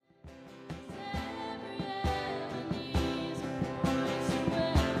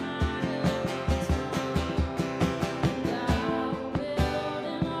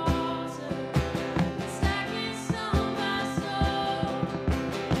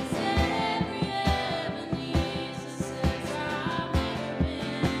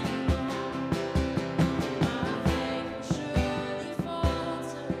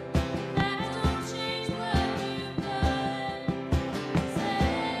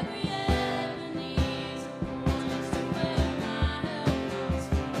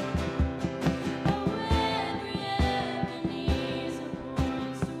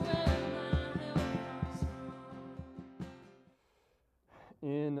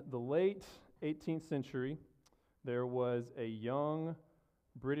In the late 18th century, there was a young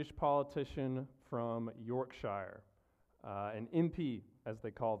British politician from Yorkshire, an MP, as they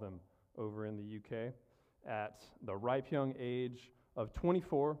call them over in the UK, at the ripe young age of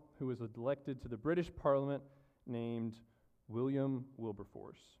 24, who was elected to the British Parliament, named William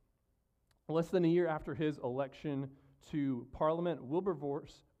Wilberforce. Less than a year after his election to Parliament,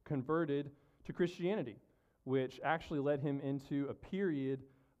 Wilberforce converted to Christianity, which actually led him into a period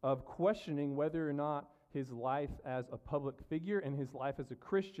of questioning whether or not his life as a public figure and his life as a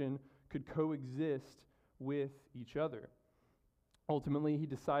Christian could coexist with each other. Ultimately, he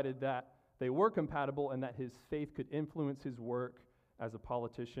decided that they were compatible and that his faith could influence his work as a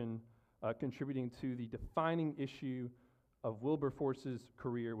politician, contributing to the defining issue of Wilberforce's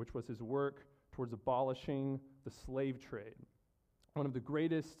career, which was his work towards abolishing the slave trade, one of the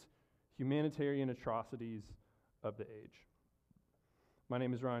greatest humanitarian atrocities of the age. My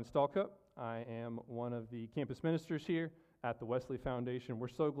name is Ryan Stalcup. I am one of the campus ministers here at the Wesley Foundation. We're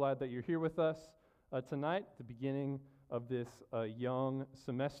so glad that you're here with us tonight, at the beginning of this young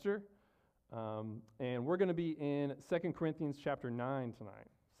semester. And we're going to be in 2 Corinthians chapter 9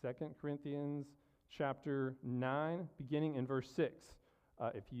 tonight. 2 Corinthians chapter 9, beginning in verse 6.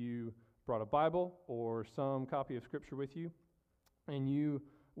 If you brought a Bible or some copy of Scripture with you, and you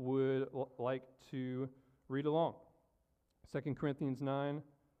would like to read along. 2 Corinthians 9,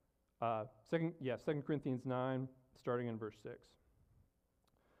 2 Corinthians 9, starting in verse 6.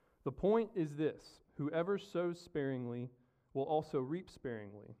 The point is this: whoever sows sparingly will also reap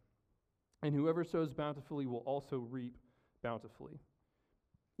sparingly, and whoever sows bountifully will also reap bountifully.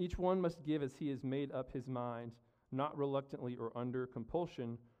 Each one must give as he has made up his mind, not reluctantly or under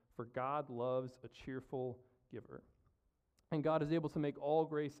compulsion, for God loves a cheerful giver. And God is able to make all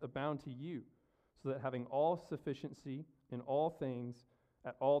grace abound to you, so that having all sufficiency in all things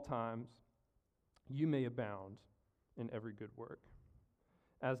at all times, you may abound in every good work.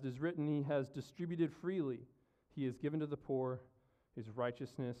 As it is written, he has distributed freely, he has given to the poor, his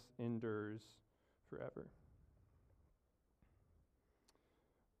righteousness endures forever.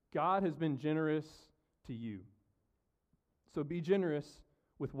 God has been generous to you. So be generous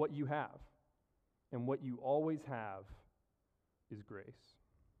with what you have. And what you always have is grace.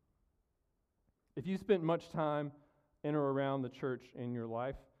 If you spent much time in or around the church in your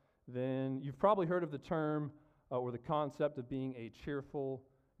life, then you've probably heard of the term or the concept of being a cheerful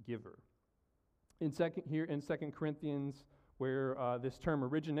giver. Here in 2 Corinthians, where this term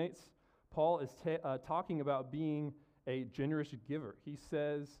originates, Paul is talking about being a generous giver. He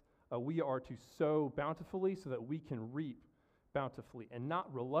says we are to sow bountifully so that we can reap bountifully, and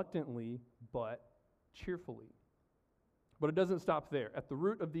not reluctantly, but cheerfully. But it doesn't stop there. At the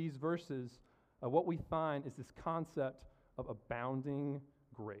root of these verses, what we find is this concept of abounding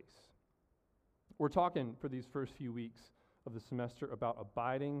grace. We're talking for these first few weeks of the semester about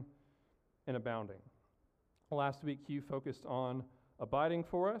abiding and abounding. Last week, Hugh focused on abiding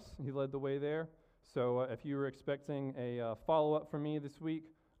for us. He led the way there. So if you were expecting a follow-up from me this week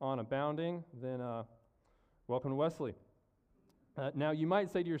on abounding, then welcome to Wesley. Now, you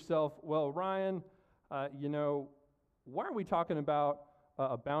might say to yourself, well, Ryan, why are we talking about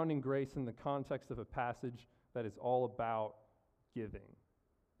abounding grace in the context of a passage that is all about giving,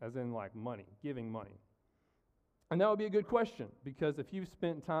 as in like money, giving money? And that would be a good question, because if you've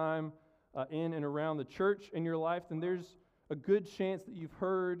spent time in and around the church in your life, then there's a good chance that you've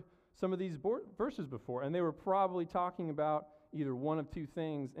heard some of these verses before, and they were probably talking about either one of two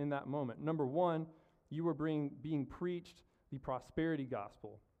things in that moment. Number one, you were being preached the prosperity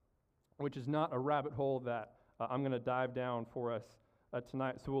gospel, which is not a rabbit hole that I'm going to dive down for us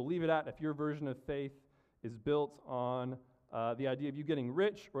tonight. So we'll leave it at, if your version of faith is built on the idea of you getting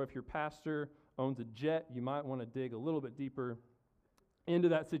rich, or if your pastor owns a jet, you might want to dig a little bit deeper into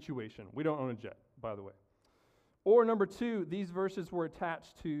that situation. We don't own a jet, by the way. Or number two, these verses were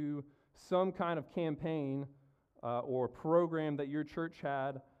attached to some kind of campaign or program that your church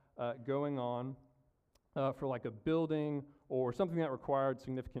had going on for like a building or something that required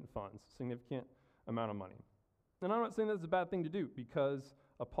significant funds, significant amount of money. And I'm not saying that's a bad thing to do, because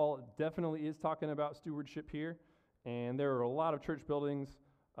Paul definitely is talking about stewardship here, and there are a lot of church buildings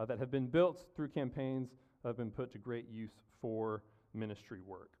that have been built through campaigns that have been put to great use for ministry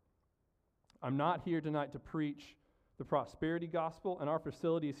work. I'm not here tonight to preach the prosperity gospel, and our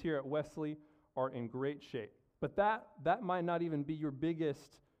facilities here at Wesley are in great shape. But that might not even be your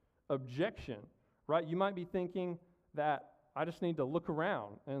biggest objection, right? You might be thinking that I just need to look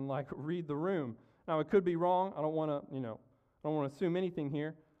around and like read the room. Now, it could be wrong. I don't want to assume anything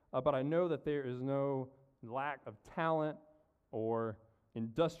here, but I know that there is no lack of talent or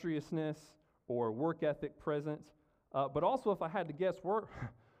industriousness or work ethic present. But also, if I had to guess, we're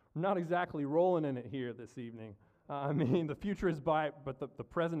not exactly rolling in it here this evening. I mean, the future is bright, but the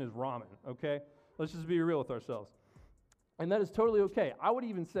present is ramen, okay? Let's just be real with ourselves. And that is totally okay. I would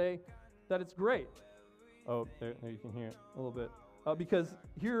even say that it's great. Oh, there you can hear it a little bit. Because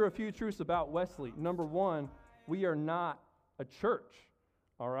here are a few truths about Wesley. Number one, we are not a church,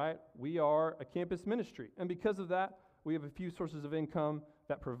 all right? We are a campus ministry. And because of that, we have a few sources of income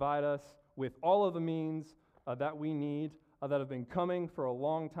that provide us with all of the means that we need that have been coming for a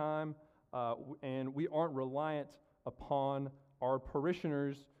long time, and we aren't reliant upon our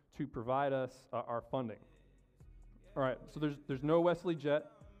parishioners to provide us our funding. All right, so there's no Wesley Jet,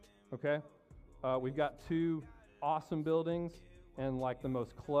 okay? We've got 2 awesome buildings and like the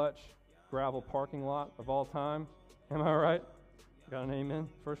most clutch gravel parking lot of all time. Am I right? Got an amen?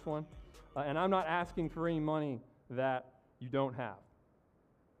 First one. And I'm not asking for any money that you don't have.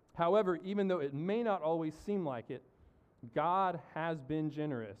 However, even though it may not always seem like it, God has been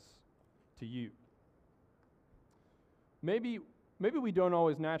generous to you. Maybe we don't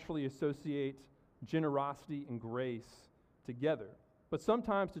always naturally associate generosity and grace together, but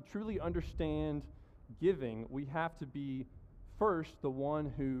sometimes to truly understand giving, we have to be first the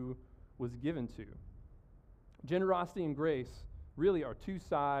one who was given to. Generosity and grace really are 2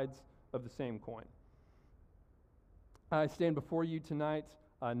 sides of the same coin. I stand before you tonight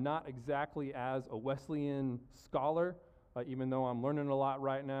not exactly as a Wesleyan scholar, even though I'm learning a lot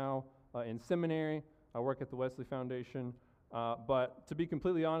right now in seminary. I work at the Wesley Foundation. But to be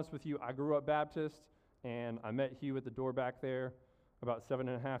completely honest with you, I grew up Baptist, and I met Hugh at the door back there about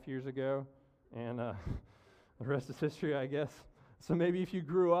 7.5 years ago, and the rest is history, I guess. So maybe if you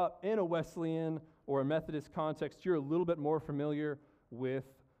grew up in a Wesleyan or a Methodist context, you're a little bit more familiar with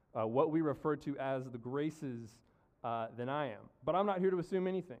what we refer to as the graces than I am. But I'm not here to assume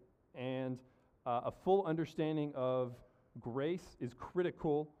anything. And a full understanding of grace is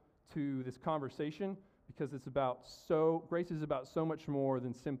critical to this conversation because grace is about so much more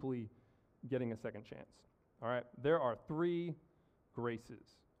than simply getting a second chance. All right? There are 3 graces.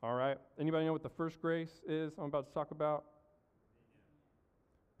 All right? Anybody know what the first grace is I'm about to talk about?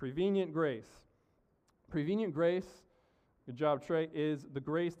 Prevenient grace. Prevenient grace, good job, Trey, is the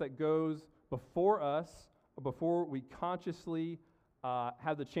grace that goes before us, before we consciously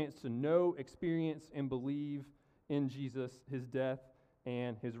have the chance to know, experience, and believe in Jesus, his death,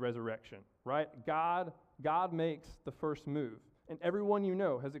 and his resurrection, right? God makes the first move. And everyone you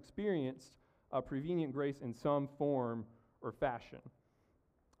know has experienced prevenient grace in some form or fashion.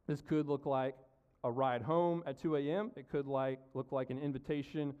 This could look like a ride home at 2 a.m. It could look like an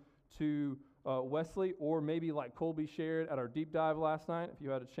invitation to Wesley, or maybe like Colby shared at our deep dive last night, if you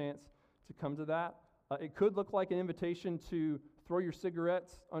had a chance to come to that. It could look like an invitation to throw your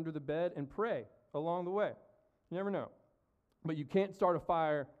cigarettes under the bed and pray along the way. You never know. But you can't start a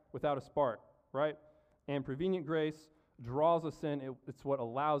fire without a spark, right? And prevenient grace draws us in. It's what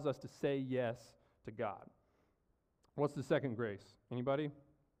allows us to say yes to God. What's the second grace? Anybody?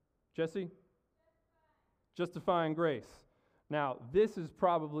 Jesse? Justifying grace. Now, this is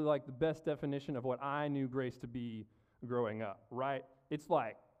probably like the best definition of what I knew grace to be growing up, right? It's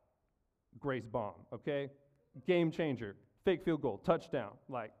like grace bomb, okay? Game changer, fake field goal, touchdown,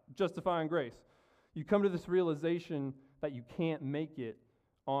 like justifying grace. You come to this realization that you can't make it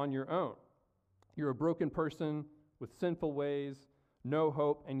on your own. You're a broken person with sinful ways, no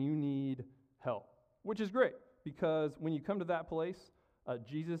hope, and you need help, which is great because when you come to that place,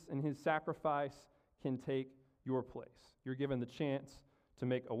 Jesus and his sacrifice can take your place. You're given the chance to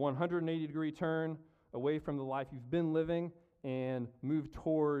make a 180-degree turn away from the life you've been living and move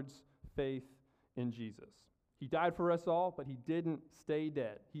towards faith in Jesus. He died for us all, but he didn't stay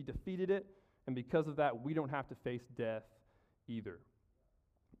dead. He defeated it, and because of that, we don't have to face death either.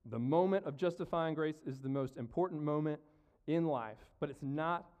 The moment of justifying grace is the most important moment in life, but it's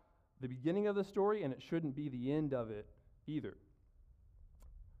not the beginning of the story, and it shouldn't be the end of it either.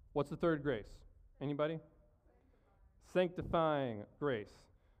 What's the third grace? Anybody? Sanctifying grace.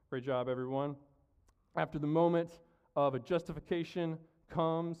 Great job, everyone. After the moment of a justification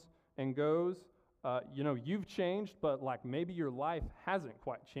comes and goes, you've changed, but like maybe your life hasn't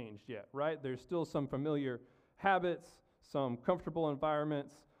quite changed yet, right? There's still some familiar habits, some comfortable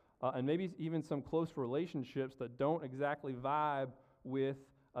environments, and maybe even some close relationships that don't exactly vibe with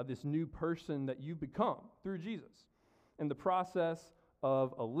this new person that you've become through Jesus. And the process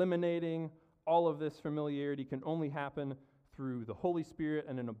of eliminating all of this familiarity can only happen through the Holy Spirit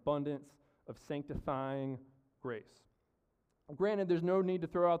and an abundance of sanctifying grace. Granted, there's no need to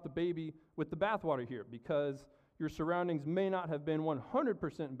throw out the baby with the bathwater here because Your surroundings may not have been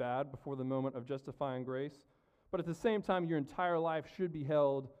 100% bad before the moment of justifying grace, but at the same time, your entire life should be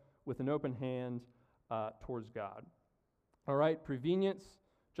held with an open hand towards God. All right, prevenience,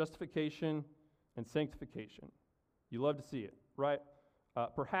 justification, and sanctification. You love to see it, right?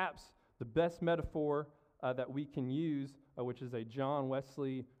 Perhaps the best metaphor that we can use, which is a John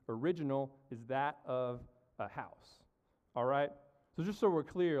Wesley original, is that of a house. All right? So just so we're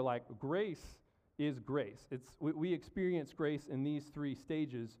clear, like grace is grace. We experience grace in these three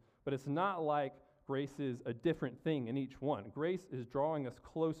stages, but it's not like grace is a different thing in each one. Grace is drawing us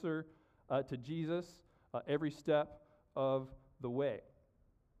closer to Jesus every step of the way.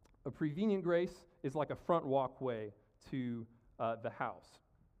 A prevenient grace is like a front walkway to the house.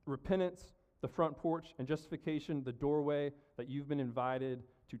 Repentance, the front porch, and justification, the doorway that you've been invited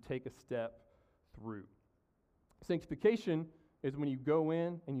to take a step through. Sanctification is when you go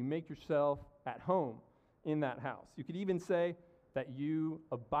in and you make yourself at home in that house. You could even say that you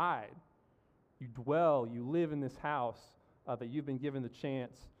abide, you dwell, you live in this house that you've been given the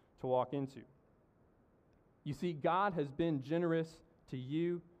chance to walk into. You see, God has been generous to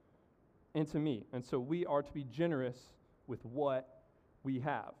you and to me, and so we are to be generous with what we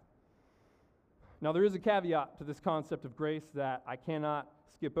have. Now, there is a caveat to this concept of grace that I cannot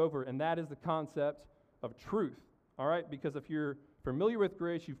skip over, and that is the concept of truth. All right? Because if you're familiar with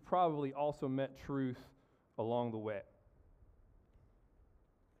grace, you've probably also met truth along the way.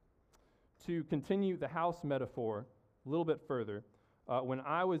 To continue the house metaphor a little bit further, when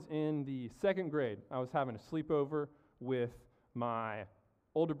I was in the second grade, I was having a sleepover with my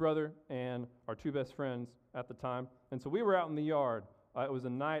older brother and our two best friends at the time. And so we were out in the yard. It was a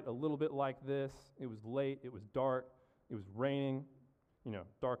night a little bit like this. It was late. It was dark. It was raining,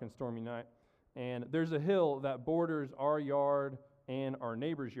 dark and stormy night. And there's a hill that borders our yard and our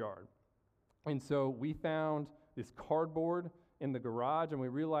neighbor's yard. And so we found this cardboard in the garage, and we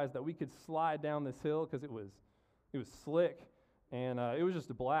realized that we could slide down this hill because it was slick, and it was just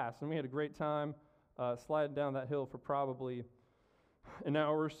a blast. And we had a great time sliding down that hill for probably an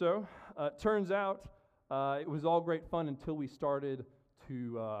hour or so. Turns out it was all great fun until we started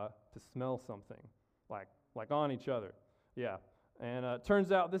to smell something, like on each other. Yeah. And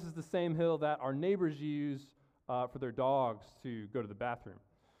turns out this is the same hill that our neighbors use for their dogs to go to the bathroom.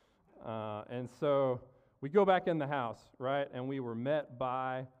 And so we go back in the house, right? And we were met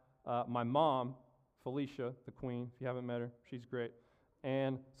by my mom, Felicia, the queen. If you haven't met her, she's great.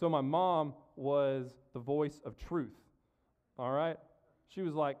 And so my mom was the voice of truth, all right? She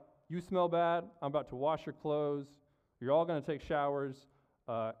was like, you smell bad. I'm about to wash your clothes. You're all going to take showers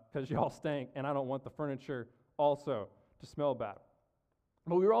because y'all stink, and I don't want the furniture also to smell bad.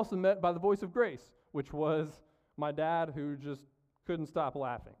 But we were also met by the voice of grace, which was my dad, who just couldn't stop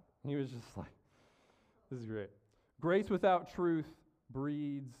laughing. He was just like, this is great. Grace without truth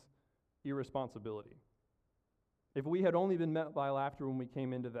breeds irresponsibility. If we had only been met by laughter when we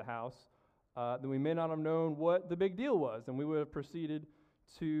came into the house, then we may not have known what the big deal was, and we would have proceeded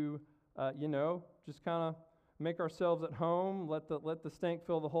to, just kind of make ourselves at home, let the stank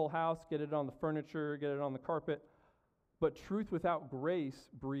fill the whole house, get it on the furniture, get it on the carpet. But truth without grace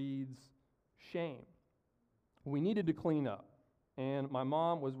breeds shame. We needed to clean up, and my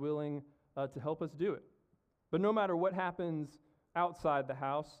mom was willing to help us do it. But no matter what happens outside the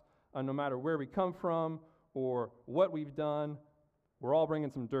house, no matter where we come from or what we've done, we're all bringing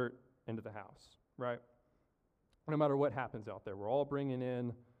some dirt into the house, right? No matter what happens out there, we're all bringing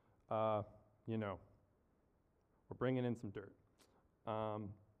in, we're bringing in some dirt.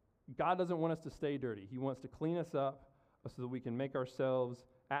 God doesn't want us to stay dirty. He wants to clean us up so that we can make ourselves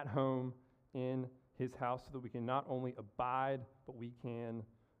at home in His house, so that we can not only abide, but we can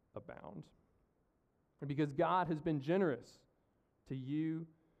abound. And because God has been generous to you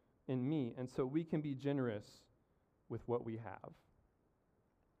and me, and so we can be generous with what we have.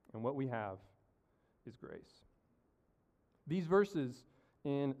 And what we have is grace. These verses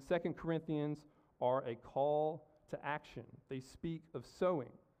in 2 Corinthians are a call to action. They speak of sowing,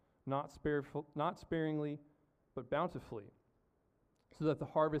 not sparingly, but bountifully, so that the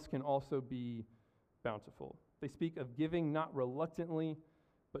harvest can also be bountiful. They speak of giving not reluctantly,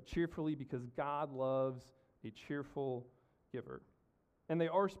 but cheerfully, because God loves a cheerful giver. And they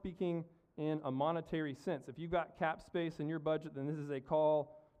are speaking in a monetary sense. If you've got cap space in your budget, then this is a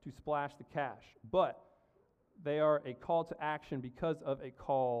call to splash the cash. But they are a call to action because of a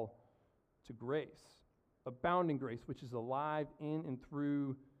call to grace, abounding grace, which is alive in and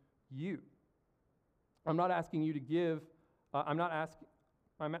through you. I'm not asking you to give. I'm not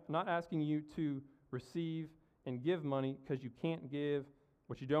asking you to receive and give money because you can't give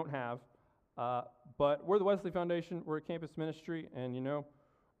what you don't have. But we're the Wesley Foundation. We're a campus ministry, and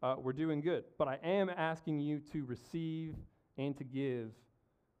we're doing good. But I am asking you to receive and to give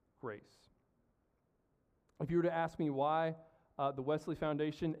grace. If you were to ask me why the Wesley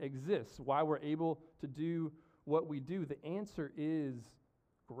Foundation exists, why we're able to do what we do, the answer is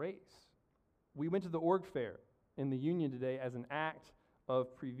grace. We went to the org fair in the Union today as an act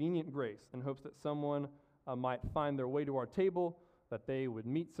of prevenient grace in hopes that someone might find their way to our table, that they would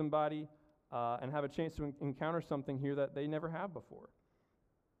meet somebody, and have a chance to encounter something here that they never have before.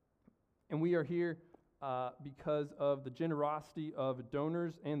 And we are here because of the generosity of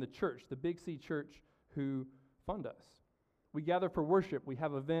donors and the church, the Big C Church, who fund us. We gather for worship. We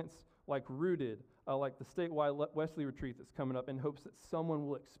have events like Rooted, like the statewide Wesley retreat that's coming up, in hopes that someone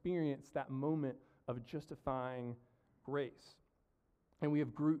will experience that moment of justifying grace. And we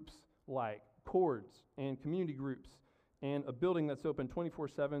have groups like Chords and community groups and a building that's open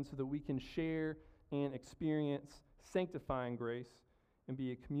 24/7 so that we can share and experience sanctifying grace and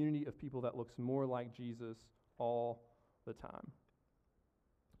be a community of people that looks more like Jesus all the time.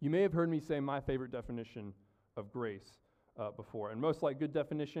 You may have heard me say my favorite definition of grace before, and most like good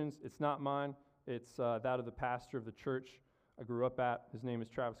definitions, it's not mine. It's that of the pastor of the church I grew up at. His name is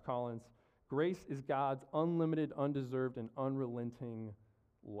Travis Collins. Grace is God's unlimited, undeserved, and unrelenting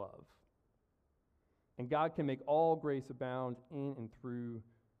love. And God can make all grace abound in and through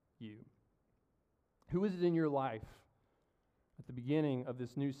you. Who is it in your life at the beginning of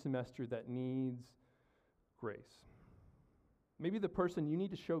this new semester that needs grace? Maybe the person you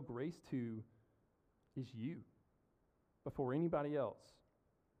need to show grace to is you before anybody else.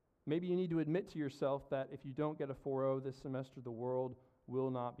 Maybe you need to admit to yourself that if you don't get a 4.0 this semester, the world will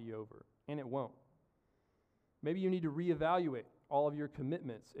not be over, and it won't. Maybe you need to reevaluate all of your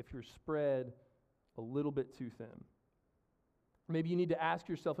commitments if you're spread a little bit too thin. Maybe you need to ask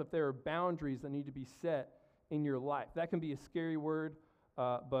yourself if there are boundaries that need to be set in your life. That can be a scary word,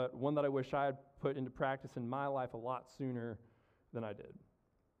 but one that I wish I had put into practice in my life a lot sooner than I did.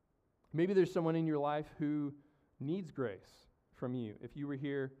 Maybe there's someone in your life who needs grace from you. If you were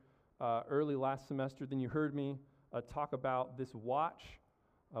here early last semester, then you heard me talk about this watch,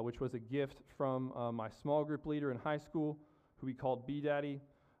 which was a gift from my small group leader in high school, who we called B-Daddy,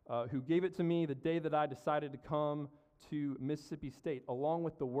 who gave it to me the day that I decided to come to Mississippi State, along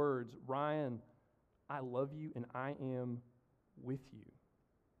with the words, "Ryan, I love you and I am with you."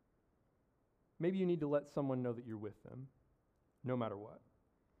 Maybe you need to let someone know that you're with them, no matter what.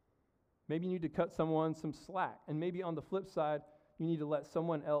 Maybe you need to cut someone some slack, and maybe on the flip side, you need to let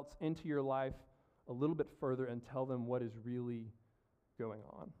someone else into your life a little bit further and tell them what is really going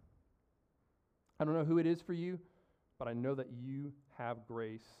on. I don't know who it is for you, but I know that you have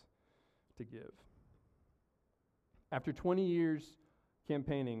grace to give. After 20 years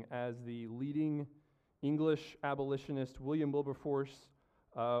campaigning as the leading English abolitionist, William Wilberforce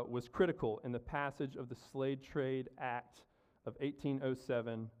was critical in the passage of the Slave Trade Act of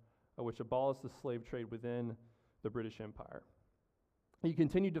 1807, which abolished the slave trade within the British Empire. He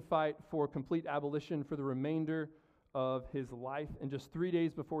continued to fight for complete abolition for the remainder of his life, and just 3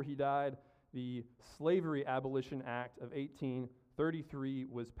 days before he died, the Slavery Abolition Act of 1833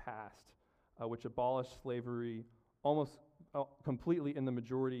 was passed, which abolished slavery almost completely in the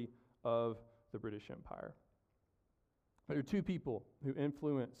majority of the British Empire. There are two people who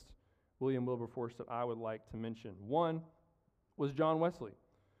influenced William Wilberforce that I would like to mention. One was John Wesley,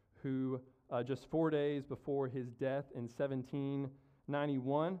 who just 4 days before his death in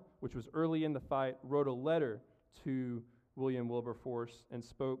 1791, which was early in the fight, wrote a letter to William Wilberforce and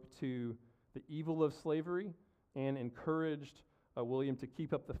spoke to the evil of slavery and encouraged William to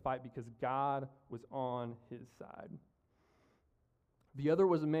keep up the fight because God was on his side. The other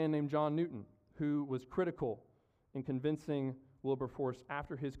was a man named John Newton, who was critical in convincing Wilberforce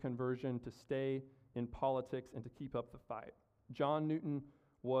after his conversion to stay in politics and to keep up the fight. John Newton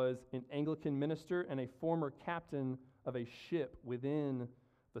was an Anglican minister and a former captain of a ship within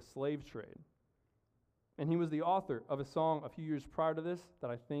the slave trade. And he was the author of a song a few years prior to this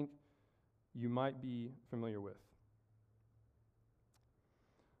that I think you might be familiar with.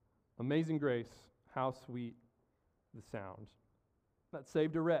 Amazing grace, how sweet the sound that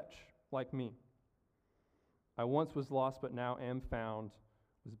saved a wretch like me. I once was lost, but now am found,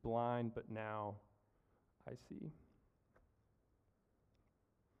 was blind, but now I see.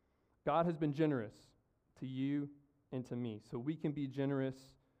 God has been generous to you and to me, so we can be generous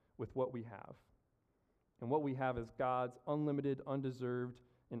with what we have. And what we have is God's unlimited, undeserved,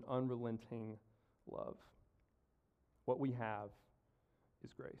 and unrelenting love. What we have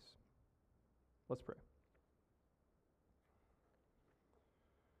is grace. Let's pray.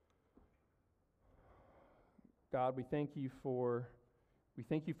 God, we thank you for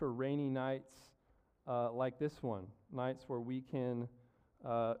rainy nights like this one, nights where we can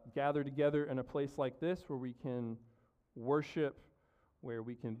gather together in a place like this, where we can worship, where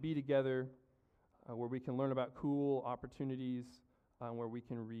we can be together, where we can learn about cool opportunities, where we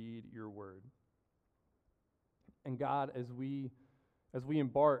can read your word. And God, as we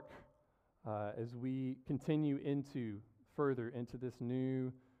embark, as we continue further into this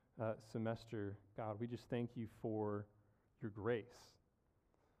new semester, God, we just thank you for your grace.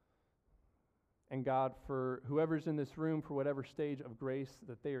 And God, for whoever's in this room, for whatever stage of grace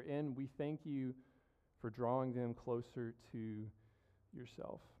that they are in, we thank you for drawing them closer to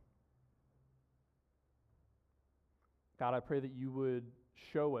yourself. God, I pray that you would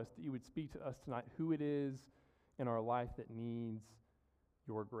show us, that you would speak to us tonight who it is in our life that needs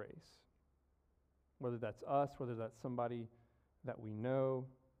your grace. Whether that's us, whether that's somebody that we know,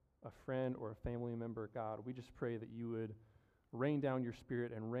 a friend or a family member, God, we just pray that you would rain down your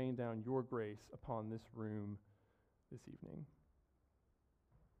Spirit and rain down your grace upon this room this evening.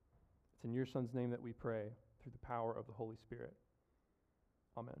 It's in your Son's name that we pray, through the power of the Holy Spirit.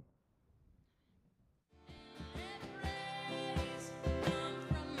 Amen.